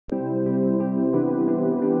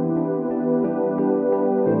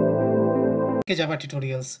CoreJava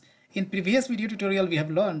tutorials. In previous video tutorial, we have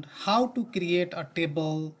learned how to create a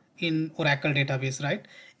table in Oracle database, right?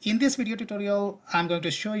 In this video tutorial, I'm going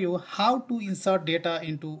to show you how to insert data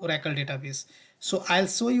into Oracle database. So I'll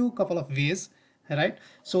show you a couple of ways, right?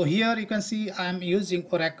 So here you can see I'm using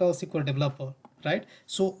Oracle SQL Developer, right?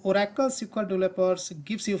 So Oracle SQL Developers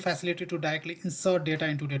gives you facility to directly insert data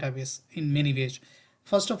into database in many ways.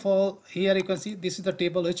 First of all, here you can see this is the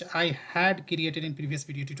table which I had created in previous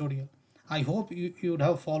video tutorial. I hope you would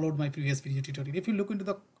have followed my previous video tutorial. If you look into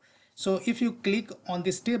the, so if you click on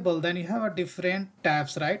this table, then you have a different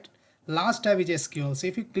tabs, right? Last tab is SQL. So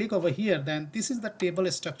if you click over here, then this is the table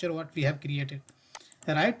structure what we have created,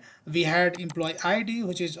 right? We had employee ID,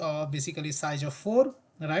 which is basically size of 4,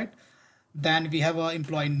 right? Then we have a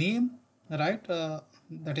employee name, right?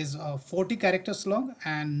 That is 40 characters long,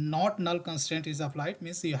 and not null constraint is applied,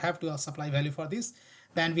 means you have to supply value for this.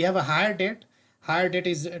 Then we have a hire date. Hire date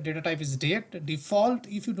is data type is date. Default,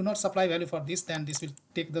 if you do not supply value for this, then this will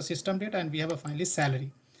take the system date. And we have a finally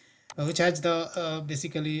salary, which has the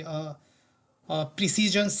basically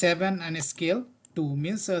precision 7 and a scale 2,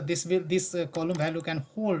 means this column value can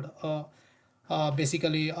hold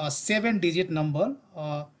basically a 7-digit number,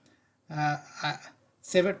 total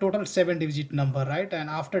 7-digit number, right? And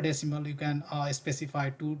after decimal you can specify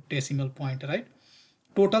 2 decimal point, right?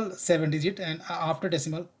 Total 7-digit, and after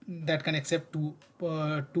decimal that can accept two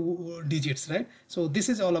digits, right? So this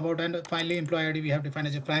is all about. And finally employee ID we have defined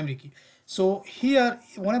as a primary key. So here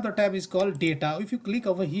one of the tab is called data. If you click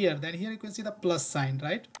over here, then here you can see the plus sign,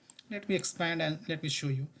 right? Let me expand and let me show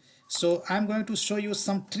you. So I'm going to show you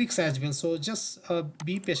some tricks as well. So just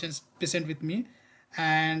be patient with me,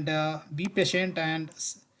 and be patient, and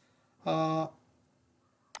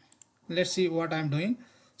let's see what I'm doing.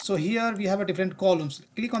 So here we have a different columns.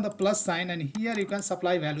 Click on the plus sign, and here you can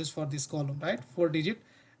supply values for this column, right? 4-digit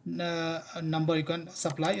number you can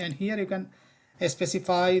supply, and here you can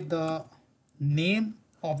specify the name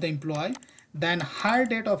of the employee. Then hire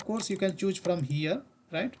date, of course, you can choose from here,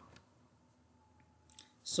 right?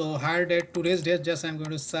 So hire date, today's date, just I'm going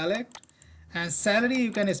to select. And salary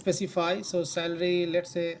you can specify. So salary, let's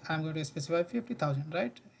say I'm going to specify 50,000,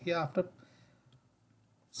 right? Here after,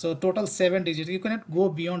 so total 7 digits. You cannot go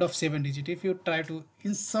beyond of 7 digit. If you try to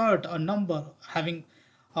insert a number having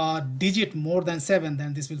a digit more than 7,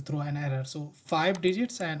 then this will throw an error. So 5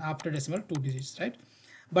 digits, and after decimal 2 digits, right?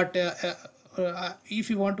 But if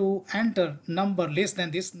you want to enter number less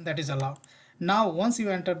than this, that is allowed. Now once you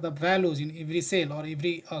enter the values in every cell or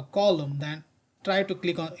every column, then try to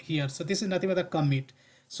click on here. So this is nothing but a commit.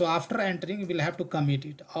 So after entering you will have to commit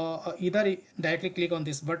it, or either directly click on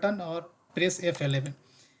this button or press F11.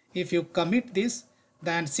 If you commit this,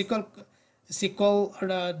 then SQL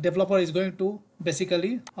developer is going to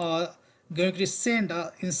basically going to send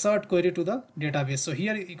a insert query to the database. So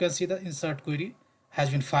here you can see the insert query has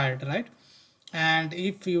been fired, right? And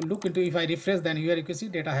if you look into, if I refresh, then here you can see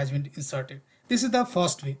data has been inserted. This is the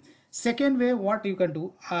first way. Second way, what you can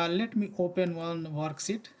do, let me open one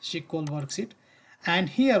worksheet, SQL worksheet, and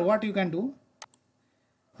here what you can do,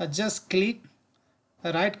 just click,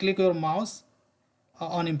 right click your mouse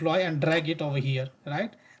on employee and drag it over here,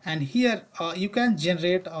 right? And here you can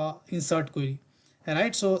generate insert query,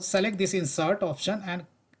 right? So select this insert option and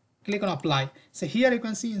click on apply. So here you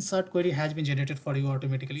can see insert query has been generated for you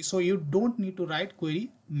automatically. So you don't need to write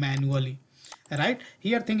query manually, right?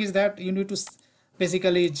 Here thing is that you need to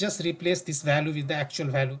basically just replace this value with the actual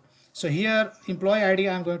value. So here employee ID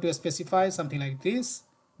I'm going to specify something like this.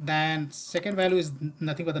 Then second value is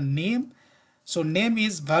nothing but the name. So name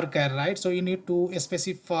is worker, right? So you need to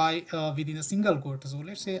specify within a single quote. So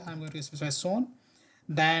let's say I'm going to specify Son.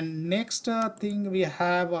 Then next thing we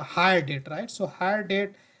have a hire date, right? So hire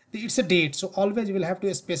date, it's a date, so always you will have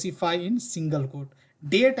to specify in single quote.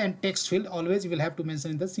 Date and text field always you will have to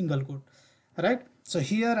mention in the single quote, right? So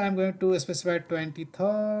here I'm going to specify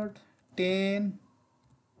 23rd 10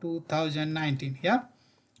 2019. Yeah.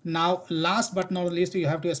 Now last but not least, you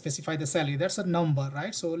have to specify the salary. That's a number,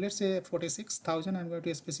 right? So let's say 46,000 I'm going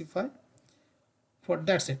to specify for,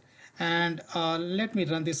 that's it. And let me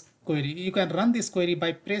run this query. You can run this query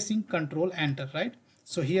by pressing Control Enter, right?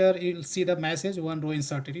 So here you'll see the message, one row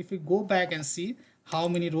inserted. If you go back and see how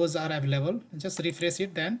many rows are available, just refresh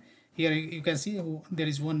it, then here you can see there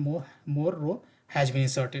is one more row has been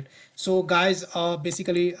inserted. So guys,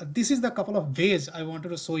 basically this is the couple of ways I wanted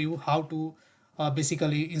to show you how to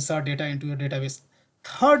basically insert data into your database.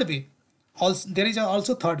 Third way, also there is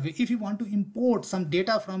also third way. If you want to import some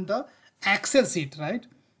data from the Excel sheet, right,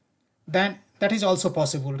 then that is also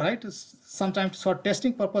possible, right? Sometimes for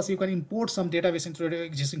testing purpose you can import some database into the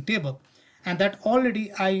existing table, and that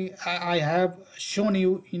already I have shown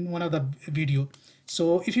you in one of the video.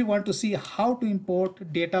 So if you want to see how to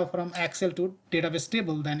import data from Excel to database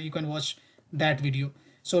table, then you can watch that video.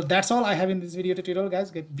 So that's all I have in this video tutorial,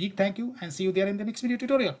 guys. Big thank you, and see you there in the next video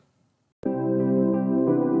tutorial.